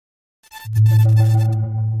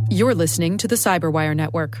You're listening to the Cyberwire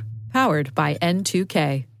Network, powered by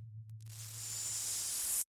N2K.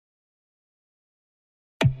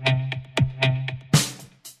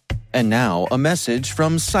 And now, a message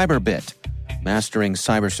from Cyberbit. Mastering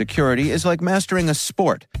cybersecurity is like mastering a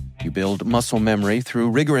sport. You build muscle memory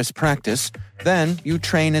through rigorous practice, then you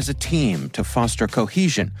train as a team to foster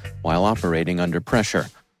cohesion while operating under pressure.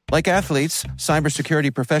 Like athletes,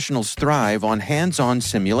 cybersecurity professionals thrive on hands-on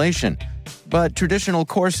simulation. But traditional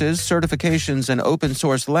courses, certifications, and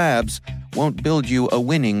open-source labs won't build you a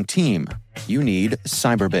winning team. You need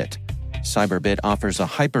Cyberbit. Cyberbit offers a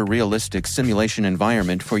hyper-realistic simulation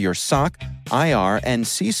environment for your SOC, IR, and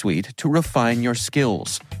C-suite to refine your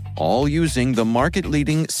skills, all using the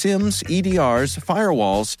market-leading SIMs, EDRs,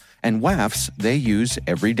 firewalls, and WAFs they use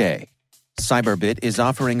every day. Cyberbit is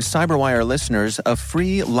offering Cyberwire listeners a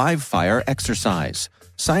free live-fire exercise.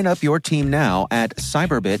 Sign up your team now at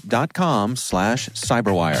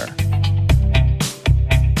cyberbit.com/cyberwire.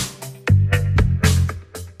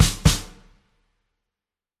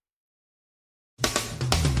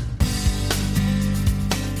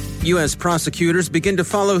 U.S. prosecutors begin to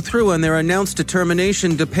follow through on their announced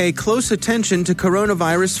determination to pay close attention to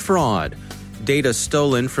coronavirus fraud. Data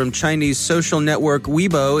stolen from Chinese social network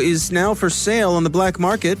Weibo is now for sale on the black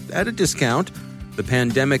market at a discount. The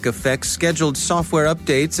pandemic affects scheduled software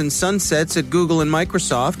updates and sunsets at Google and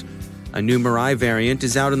Microsoft. A new Mirai variant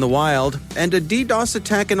is out in the wild, and a DDoS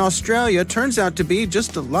attack in Australia turns out to be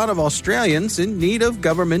just a lot of Australians in need of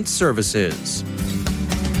government services.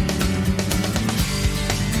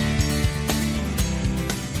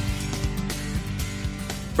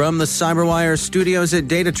 From the Cyberwire studios at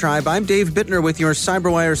Data Tribe, I'm Dave Bittner with your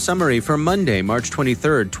Cyberwire summary for Monday, March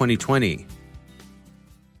 23, 2020.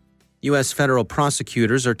 U.S. federal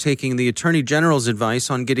prosecutors are taking the Attorney General's advice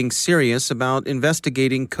on getting serious about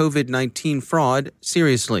investigating COVID-19 fraud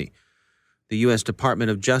seriously. The U.S. Department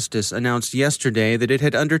of Justice announced yesterday that it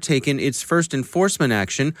had undertaken its first enforcement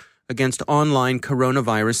action against online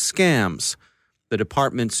coronavirus scams. The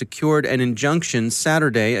department secured an injunction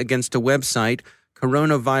Saturday against a website,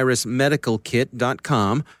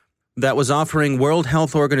 coronavirusmedicalkit.com, that was offering World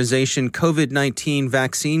Health Organization COVID-19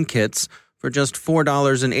 vaccine kits for just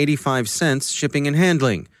 $4.85 shipping and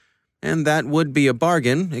handling. And that would be a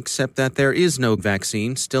bargain, except that there is no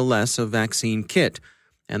vaccine, still less a vaccine kit,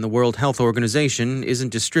 and the World Health Organization isn't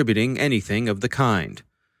distributing anything of the kind.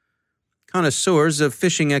 Connoisseurs of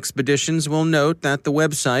fishing expeditions will note that the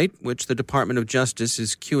website, which the Department of Justice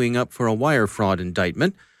is queuing up for a wire fraud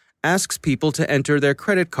indictment, asks people to enter their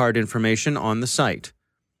credit card information on the site.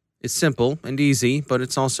 It's simple and easy, but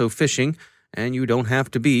it's also phishing, and you don't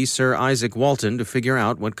have to be Sir Isaac Walton to figure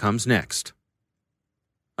out what comes next.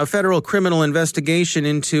 A federal criminal investigation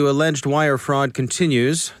into alleged wire fraud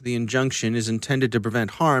continues. The injunction is intended to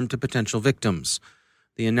prevent harm to potential victims.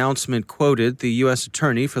 The announcement quoted the U.S.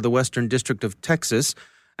 Attorney for the Western District of Texas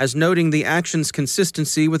as noting the action's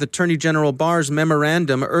consistency with Attorney General Barr's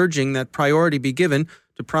memorandum urging that priority be given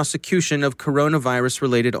to prosecution of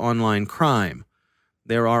coronavirus-related online crime.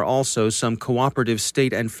 There are also some cooperative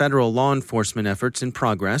state and federal law enforcement efforts in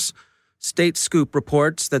progress. State Scoop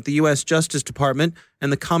reports that the U.S. Justice Department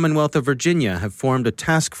and the Commonwealth of Virginia have formed a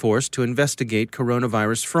task force to investigate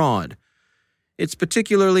coronavirus fraud. It's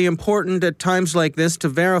particularly important at times like this to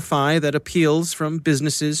verify that appeals from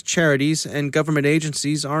businesses, charities, and government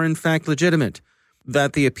agencies are in fact legitimate,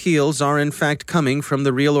 that the appeals are in fact coming from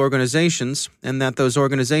the real organizations, and that those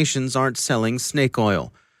organizations aren't selling snake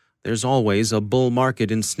oil. There's always a bull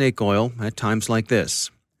market in snake oil at times like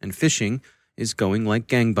this, and phishing is going like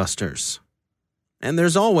gangbusters. And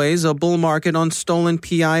there's always a bull market on stolen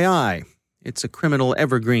PII. It's a criminal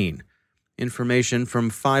evergreen. Information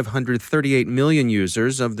from 538 million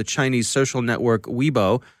users of the Chinese social network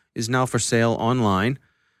Weibo is now for sale online.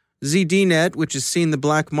 ZDNet, which has seen the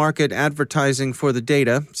black market advertising for the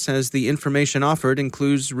data, says the information offered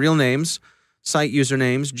includes real names, site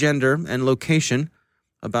usernames, gender, and location.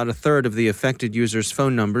 About a third of the affected users'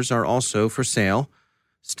 phone numbers are also for sale.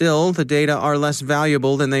 Still, the data are less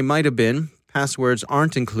valuable than they might have been. Passwords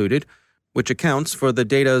aren't included, which accounts for the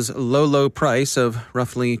data's low price of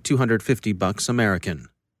roughly $250 American.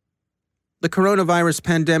 The coronavirus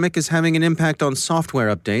pandemic is having an impact on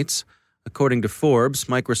software updates. According to Forbes,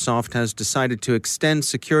 Microsoft has decided to extend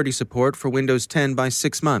security support for Windows 10 by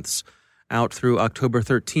 6 months, out through October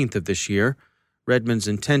 13th of this year. Redmond's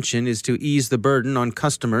intention is to ease the burden on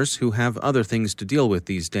customers who have other things to deal with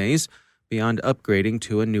these days, beyond upgrading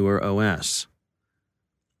to a newer OS.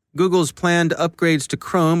 Google's planned upgrades to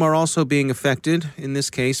Chrome are also being affected, in this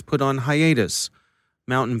case put on hiatus.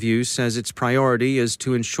 Mountain View says its priority is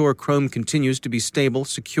to ensure Chrome continues to be stable,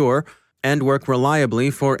 secure, and work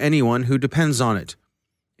reliably for anyone who depends on it.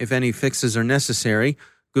 If any fixes are necessary,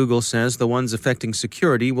 Google says the ones affecting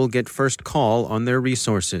security will get first call on their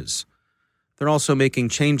resources. They're also making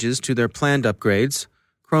changes to their planned upgrades.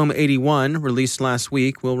 Chrome 81, released last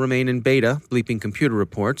week, will remain in beta, Bleeping Computer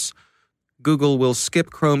reports. Google will skip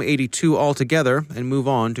Chrome 82 altogether and move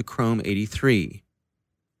on to Chrome 83.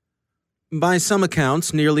 By some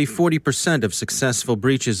accounts, nearly 40% of successful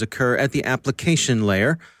breaches occur at the application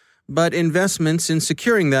layer, but investments in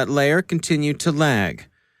securing that layer continue to lag.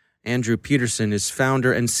 Andrew Peterson is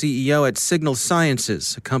founder and CEO at Signal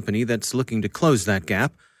Sciences, a company that's looking to close that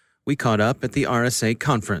gap. We caught up at the RSA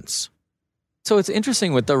conference. So it's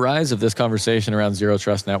interesting with the rise of this conversation around zero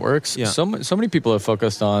trust networks. Yeah. So many people have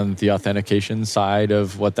focused on the authentication side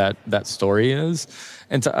of what that story is.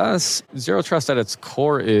 And to us, zero trust at its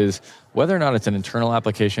core is whether or not it's an internal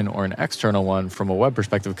application or an external one from a web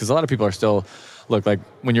perspective. Because a lot of people are still, like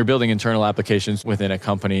when you're building internal applications within a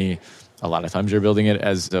company, a lot of times you're building it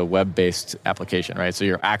as a web-based application, right? So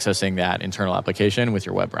you're accessing that internal application with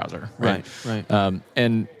your web browser, right?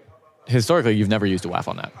 And historically, you've never used a WAF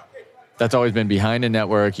on that. That's always been behind a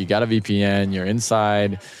network. You got a VPN, you're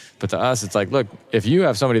inside. But to us, it's like, look, if you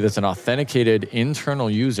have somebody that's an authenticated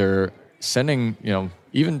internal user sending,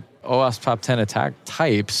 even OWASP top 10 attack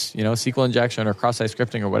types, SQL injection or cross-site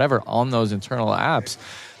scripting or whatever on those internal apps,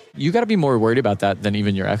 you got to be more worried about that than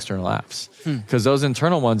even your external apps. Because those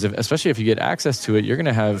internal ones, especially if you get access to it, you're going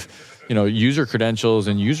to have user credentials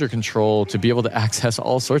and user control to be able to access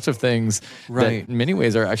all sorts of things that in many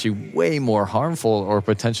ways are actually way more harmful or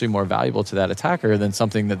potentially more valuable to that attacker than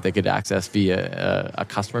something that they could access via a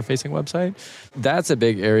customer-facing website. That's a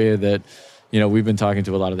big area that we've been talking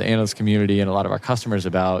to a lot of the analyst community and a lot of our customers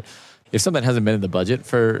about. If something hasn't been in the budget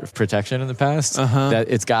for protection in the past, that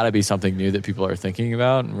it's got to be something new that people are thinking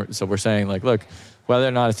about. And so we're saying, look, whether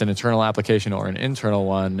or not it's an internal application or an internal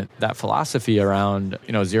one, that philosophy around,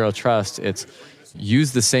 zero trust, it's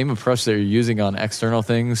use the same approach that you're using on external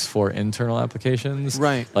things for internal applications.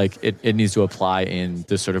 Right. It needs to apply in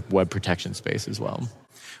this sort of web protection space as well.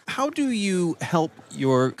 How do you help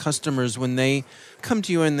your customers when they come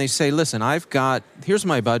to you and they say, listen, here's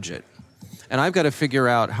my budget, and I've got to figure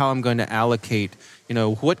out how I'm going to allocate,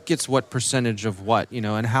 what gets what percentage of what,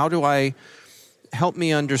 and how do I help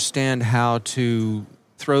me understand how to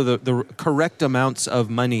throw the correct amounts of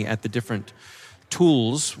money at the different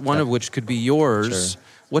tools, one of which could be yours. Sure.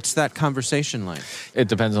 What's that conversation like? It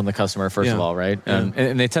depends on the customer, first of all, right? Yeah.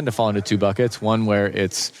 And they tend to fall into two buckets. One where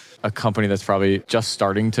it's a company that's probably just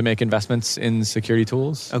starting to make investments in security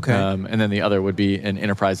tools. Okay. And then the other would be an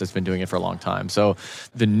enterprise that's been doing it for a long time. So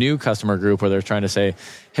the new customer group where they're trying to say,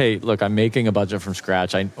 hey, look, I'm making a budget from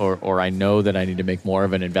scratch, or I know that I need to make more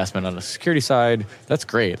of an investment on the security side, that's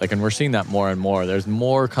great. And we're seeing that more and more. There's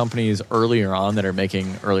more companies earlier on that are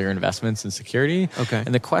making earlier investments in security. Okay.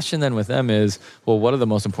 And the question then with them is, well, what are the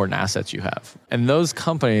most important assets you have? And those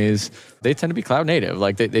companies, they tend to be cloud native.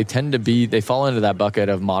 They fall into that bucket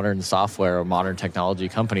of modern software or modern technology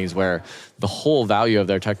companies where the whole value of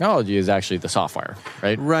their technology is actually the software,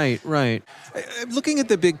 right? Right. Looking at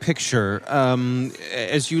the big picture,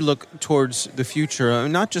 as you look towards the future,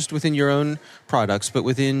 not just within your own products, but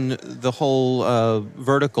within the whole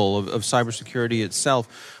vertical of cybersecurity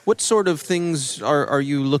itself, what sort of things are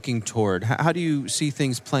you looking toward? How do you see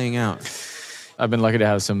things playing out? I've been lucky to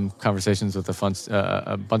have some conversations with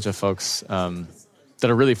a bunch of folks that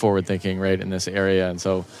are really forward-thinking, right, in this area. And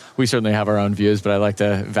so we certainly have our own views, but I like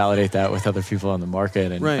to validate that with other people on the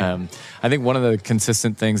market. And I think one of the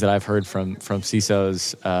consistent things that I've heard from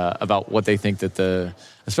CISOs about what they think that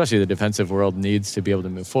especially the defensive world needs to be able to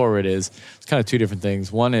move forward is it's kind of two different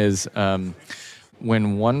things. One is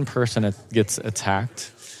when one person gets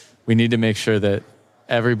attacked, we need to make sure that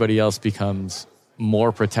everybody else becomes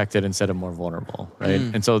more protected instead of more vulnerable, right?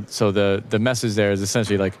 And so the message there is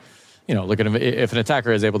essentially look at if an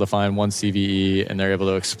attacker is able to find one CVE and they're able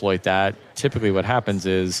to exploit that, typically what happens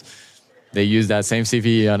is they use that same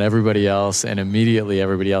CVE on everybody else, and immediately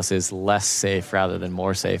everybody else is less safe rather than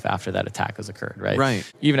more safe after that attack has occurred, right?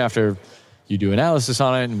 Right. Even after you do analysis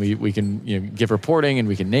on it, and we can give reporting, and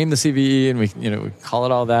we can name the CVE, and we call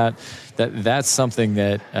it all that. That's something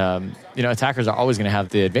that attackers are always going to have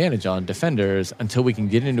the advantage on defenders until we can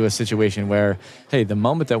get into a situation where, hey, the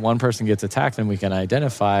moment that one person gets attacked, and we can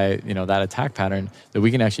identify that attack pattern, that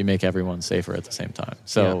we can actually make everyone safer at the same time.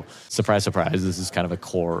 So surprise, surprise, this is kind of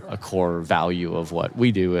a core value of what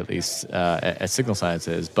we do, at least at Signal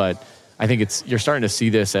Sciences, but I think you're starting to see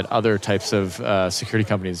this at other types of security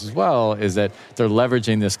companies as well, is that they're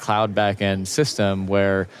leveraging this cloud backend system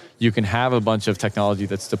where you can have a bunch of technology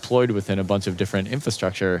that's deployed within a bunch of different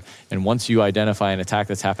infrastructure. And once you identify an attack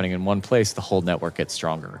that's happening in one place, the whole network gets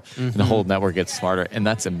stronger and the whole network gets smarter. And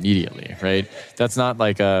that's immediately, right? That's not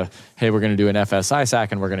like hey, we're going to do an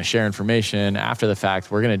FS-ISAC and we're going to share information after the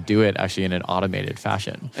fact. We're going to do it actually in an automated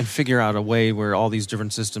fashion. And figure out a way where all these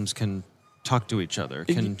different systems can talk to each other,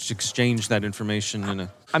 can exchange that information in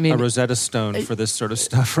a Rosetta Stone for this sort of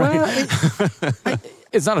stuff, right? Well,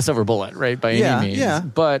 it's not a silver bullet, right, by any means. Yeah.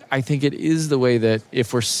 But I think it is the way that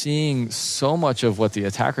if we're seeing so much of what the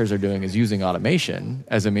attackers are doing is using automation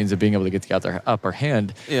as a means of being able to get the upper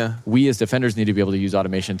hand, we as defenders need to be able to use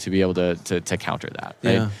automation to be able to counter that,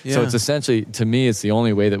 right? Yeah. So it's essentially, to me, it's the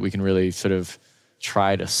only way that we can really sort of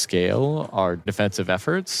try to scale our defensive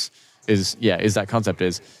efforts is that concept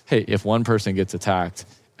is, hey, if one person gets attacked,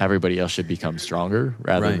 everybody else should become stronger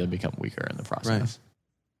rather than become weaker in the process. Right.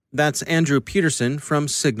 That's Andrew Peterson from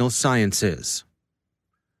Signal Sciences.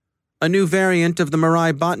 A new variant of the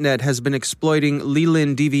Mirai botnet has been exploiting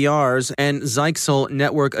Leland DVRs and Zyxel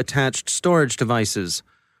network-attached storage devices.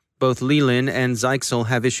 Both Leland and Zyxel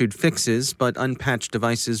have issued fixes, but unpatched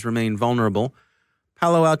devices remain vulnerable.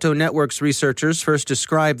 Palo Alto Networks researchers first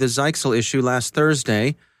described the Zyxel issue last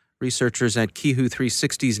Thursday. Researchers at Kihu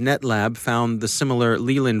 360's NetLab found the similar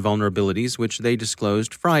Leland vulnerabilities, which they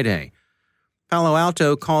disclosed Friday. Palo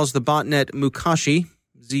Alto calls the botnet Mukashi.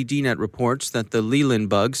 ZDNet reports that the Leland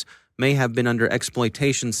bugs may have been under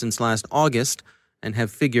exploitation since last August and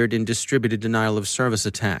have figured in distributed denial of service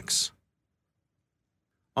attacks.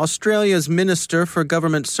 Australia's Minister for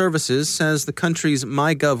Government Services says the country's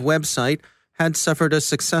MyGov website had suffered a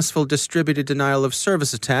successful distributed denial of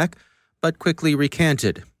service attack, but quickly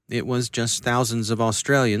recanted. It was just thousands of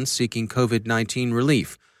Australians seeking COVID-19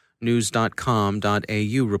 relief,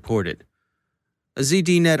 news.com.au reported. A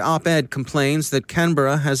ZDNet op-ed complains that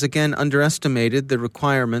Canberra has again underestimated the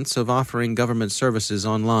requirements of offering government services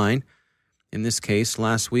online. In this case,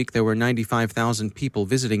 last week there were 95,000 people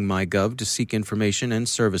visiting MyGov to seek information and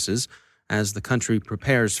services as the country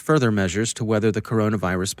prepares further measures to weather the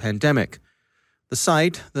coronavirus pandemic. The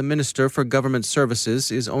site, the Minister for Government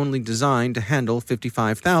Services, is only designed to handle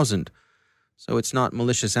 55,000. So it's not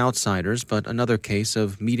malicious outsiders, but another case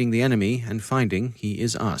of meeting the enemy and finding he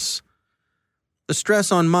is us. The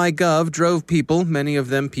stress on MyGov drove people, many of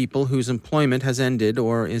them people whose employment has ended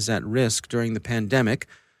or is at risk during the pandemic,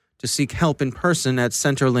 to seek help in person at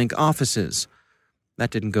Centrelink offices.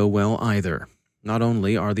 That didn't go well either. Not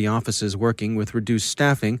only are the offices working with reduced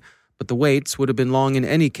staffing, but the waits would have been long in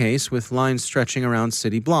any case, with lines stretching around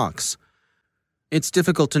city blocks. It's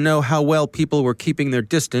difficult to know how well people were keeping their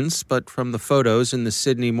distance, but from the photos in the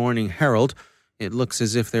Sydney Morning Herald, it looks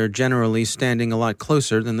as if they're generally standing a lot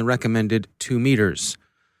closer than the recommended 2 meters.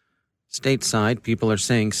 Stateside, people are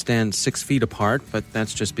saying stand 6 feet apart, but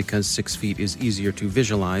that's just because 6 feet is easier to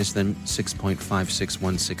visualize than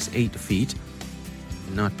 6.56168 feet,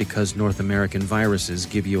 not because North American viruses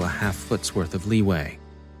give you a half foot's worth of leeway.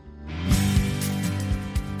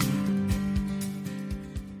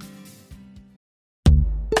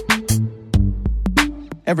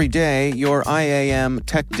 Every day, your IAM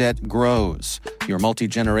tech debt grows. Your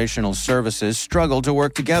multi-generational services struggle to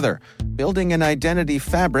work together. Building an identity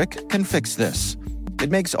fabric can fix this. It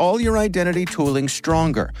makes all your identity tooling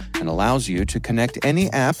stronger and allows you to connect any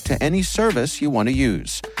app to any service you want to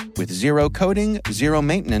use, with zero coding, zero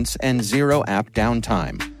maintenance, and zero app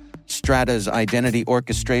downtime. Strata's identity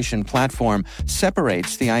orchestration platform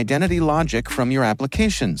separates the identity logic from your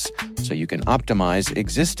applications, so you can optimize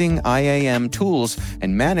existing IAM tools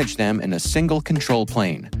and manage them in a single control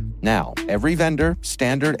plane. Now, every vendor,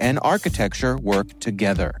 standard, and architecture work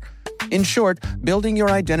together. In short, building your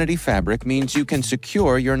identity fabric means you can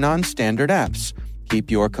secure your non-standard apps, keep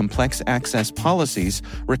your complex access policies,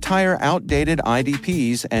 retire outdated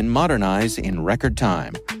IDPs, and modernize in record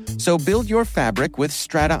time. So build your fabric with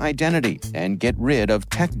Strata Identity and get rid of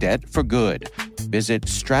tech debt for good. Visit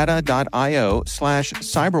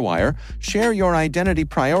strata.io/cyberwire, share your identity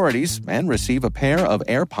priorities, and receive a pair of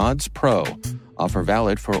AirPods Pro. Offer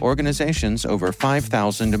valid for organizations over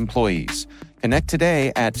 5,000 employees. Connect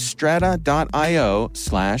today at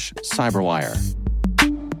strata.io/cyberwire.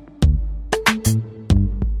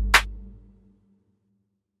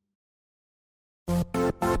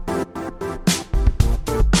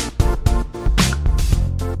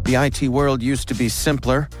 The IT world used to be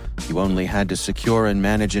simpler. You only had to secure and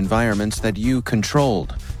manage environments that you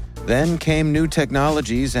controlled. Then came new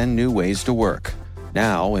technologies and new ways to work.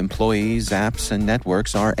 Now, employees, apps, and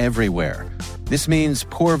networks are everywhere. This means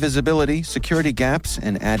poor visibility, security gaps,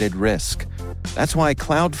 and added risk. That's why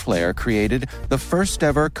Cloudflare created the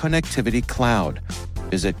first-ever connectivity cloud.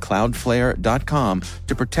 Visit cloudflare.com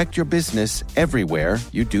to protect your business everywhere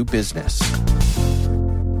you do business.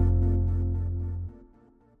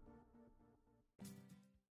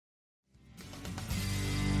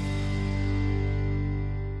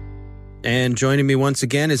 And joining me once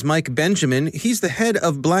again is Mike Benjamin. He's the head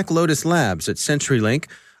of Black Lotus Labs at CenturyLink.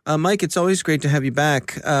 Mike, it's always great to have you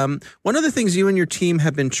back. One of the things you and your team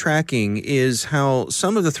have been tracking is how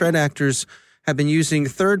some of the threat actors have been using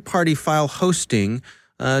third-party file hosting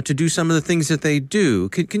to do some of the things that they do.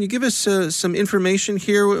 Can you give us some information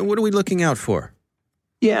here? What are we looking out for?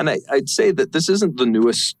 Yeah, and I'd say that this isn't the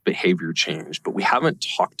newest behavior change, but we haven't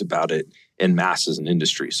talked about it en masse as an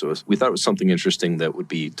industry. So we thought it was something interesting that would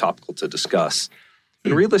be topical to discuss.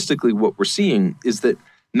 And realistically, what we're seeing is that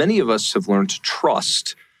many of us have learned to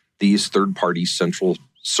trust these third-party central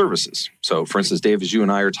services. So, for instance, Dave, as you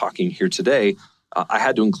and I are talking here today, I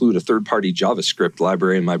had to include a third-party JavaScript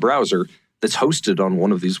library in my browser that's hosted on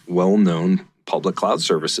one of these well-known public cloud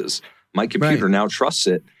services. My computer now trusts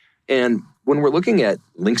it. And when we're looking at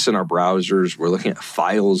links in our browsers, we're looking at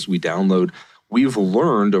files we download, we've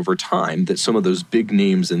learned over time that some of those big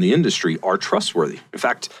names in the industry are trustworthy. In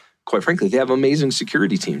fact, quite frankly, they have amazing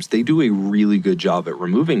security teams. They do a really good job at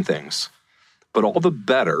removing things. But all the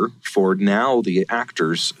better for now the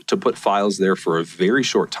actors to put files there for a very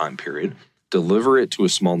short time period, deliver it to a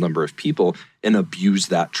small number of people, and abuse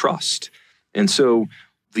that trust. And so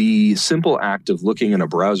the simple act of looking in a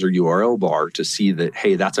browser URL bar to see that,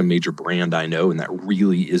 hey, that's a major brand I know and that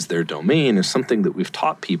really is their domain is something that we've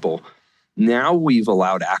taught people. Now we've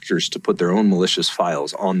allowed actors to put their own malicious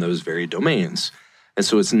files on those very domains. And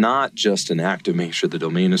so it's not just an act of making sure the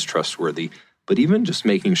domain is trustworthy, but even just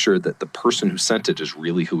making sure that the person who sent it is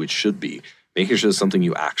really who it should be, making sure it's something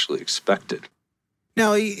you actually expected.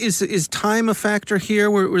 Now, is time a factor here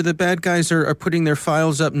where the bad guys are putting their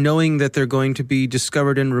files up knowing that they're going to be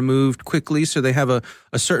discovered and removed quickly, so they have a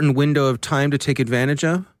certain window of time to take advantage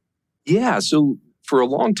of? Yeah, so for a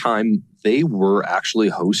long time, they were actually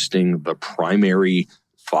hosting the primary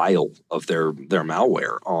file of their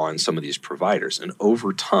malware on some of these providers. And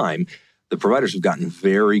over time, the providers have gotten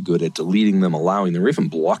very good at deleting them, allowing them, or even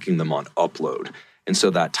blocking them on upload. And so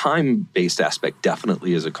that time-based aspect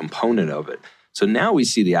definitely is a component of it. So now we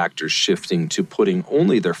see the actors shifting to putting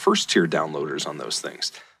only their first-tier downloaders on those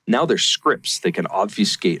things. Now they're scripts they can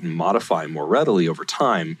obfuscate and modify more readily over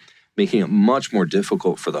time, making it much more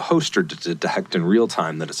difficult for the hoster to detect in real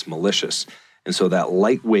time that it's malicious. And so that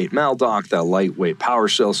lightweight maldoc, that lightweight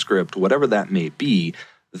PowerShell script, whatever that may be,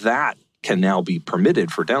 that can now be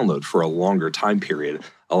permitted for download for a longer time period,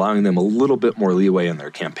 allowing them a little bit more leeway in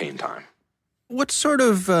their campaign time. What sort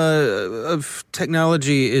of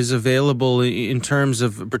technology is available in terms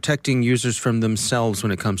of protecting users from themselves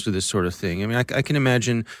when it comes to this sort of thing? I mean, I can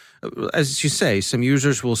imagine, as you say, some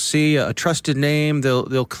users will see a trusted name,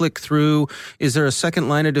 they'll click through. Is there a second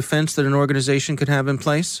line of defense that an organization could have in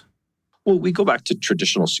place? Well, we go back to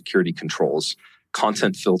traditional security controls,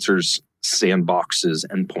 content filters, sandboxes,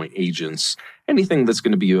 endpoint agents, anything that's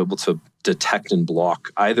going to be able to detect and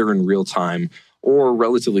block either in real time or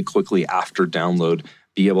relatively quickly after download,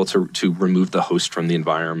 be able to remove the host from the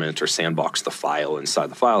environment or sandbox the file inside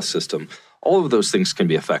the file system. All of those things can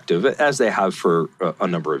be effective, as they have for a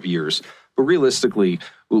number of years. But realistically,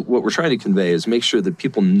 what we're trying to convey is make sure that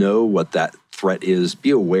people know what that threat is, be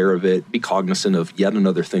aware of it, be cognizant of yet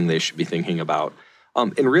another thing they should be thinking about,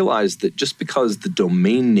 and realize that just because the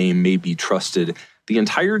domain name may be trusted, the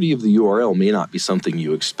entirety of the URL may not be something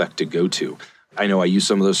you expect to go to. I know I use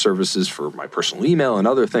some of those services for my personal email and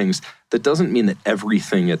other things. That doesn't mean that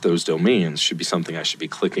everything at those domains should be something I should be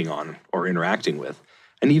clicking on or interacting with.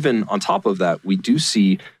 And even on top of that, we do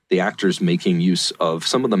see the actors making use of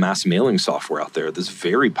some of the mass mailing software out there that's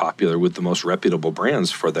very popular with the most reputable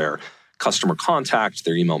brands for their customer contact,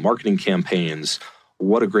 their email marketing campaigns.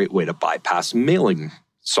 What a great way to bypass mailing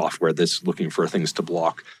software that's looking for things to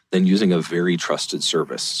block than using a very trusted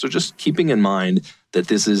service. So just keeping in mind that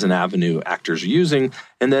this is an avenue actors are using,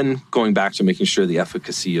 and then going back to making sure the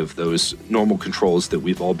efficacy of those normal controls that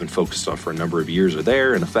we've all been focused on for a number of years are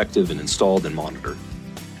there and effective and installed and monitored.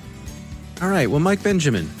 All right. Well, Mike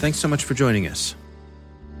Benjamin, thanks so much for joining us.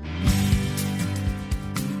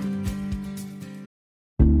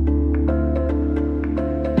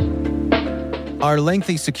 Are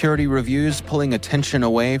lengthy security reviews pulling attention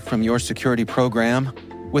away from your security program?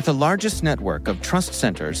 With the largest network of trust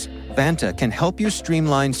centers, Vanta can help you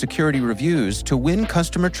streamline security reviews to win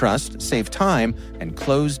customer trust, save time, and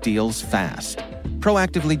close deals fast.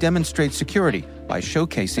 Proactively demonstrate security by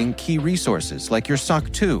showcasing key resources like your SOC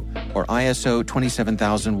 2 or ISO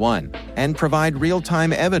 27001 and provide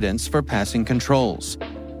real-time evidence for passing controls.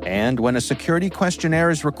 And when a security questionnaire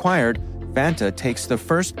is required, Vanta takes the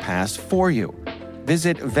first pass for you.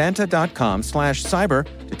 Visit vanta.com/cyber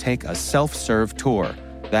to take a self-serve tour.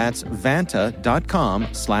 That's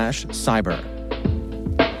vanta.com/cyber.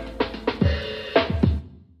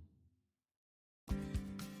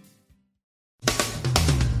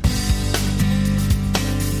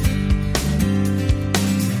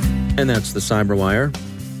 And that's the Cyberwire.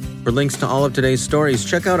 For links to all of today's stories,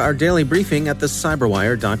 check out our daily briefing at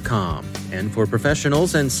thecyberwire.com. And for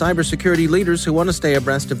professionals and cybersecurity leaders who want to stay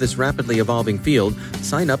abreast of this rapidly evolving field,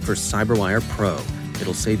 sign up for Cyberwire Pro.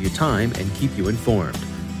 It'll save you time and keep you informed.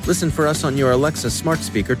 Listen for us on your Alexa smart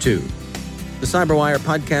speaker, too. The Cyberwire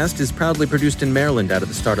podcast is proudly produced in Maryland out of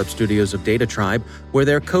the startup studios of Data Tribe, where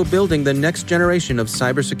they're co-building the next generation of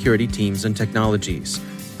cybersecurity teams and technologies.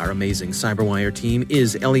 Our amazing Cyberwire team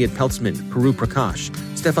is Elliot Peltzman, Puru Prakash,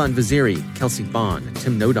 Stefan Vaziri, Kelsey Bond,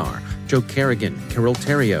 Tim Nodar, Joe Kerrigan, Carol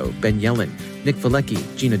Terrio, Ben Yellen, Nick Valecki,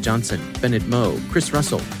 Gina Johnson, Bennett Moe, Chris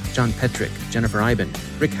Russell, John Petrick, Jennifer Iben,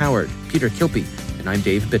 Rick Howard, Peter Kilpie, and I'm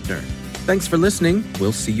Dave Bittner. Thanks for listening.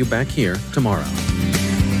 We'll see you back here tomorrow.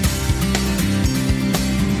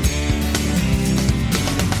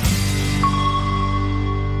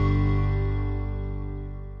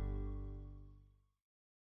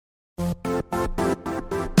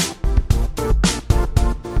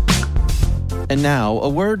 And now, a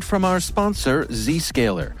word from our sponsor,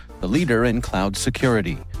 Zscaler, the leader in cloud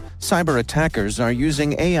security. Cyber attackers are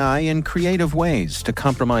using AI in creative ways to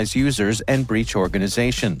compromise users and breach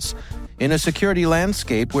organizations. In a security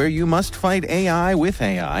landscape where you must fight AI with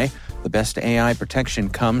AI, the best AI protection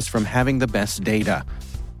comes from having the best data.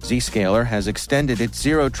 Zscaler has extended its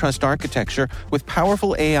Zero Trust architecture with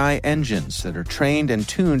powerful AI engines that are trained and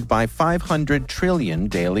tuned by 500 trillion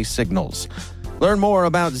daily signals. Learn more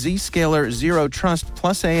about Zscaler Zero Trust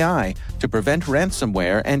Plus AI to prevent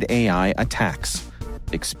ransomware and AI attacks.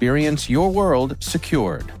 Experience your world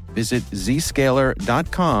secured. Visit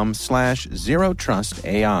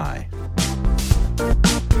zscaler.com/zerotrustai.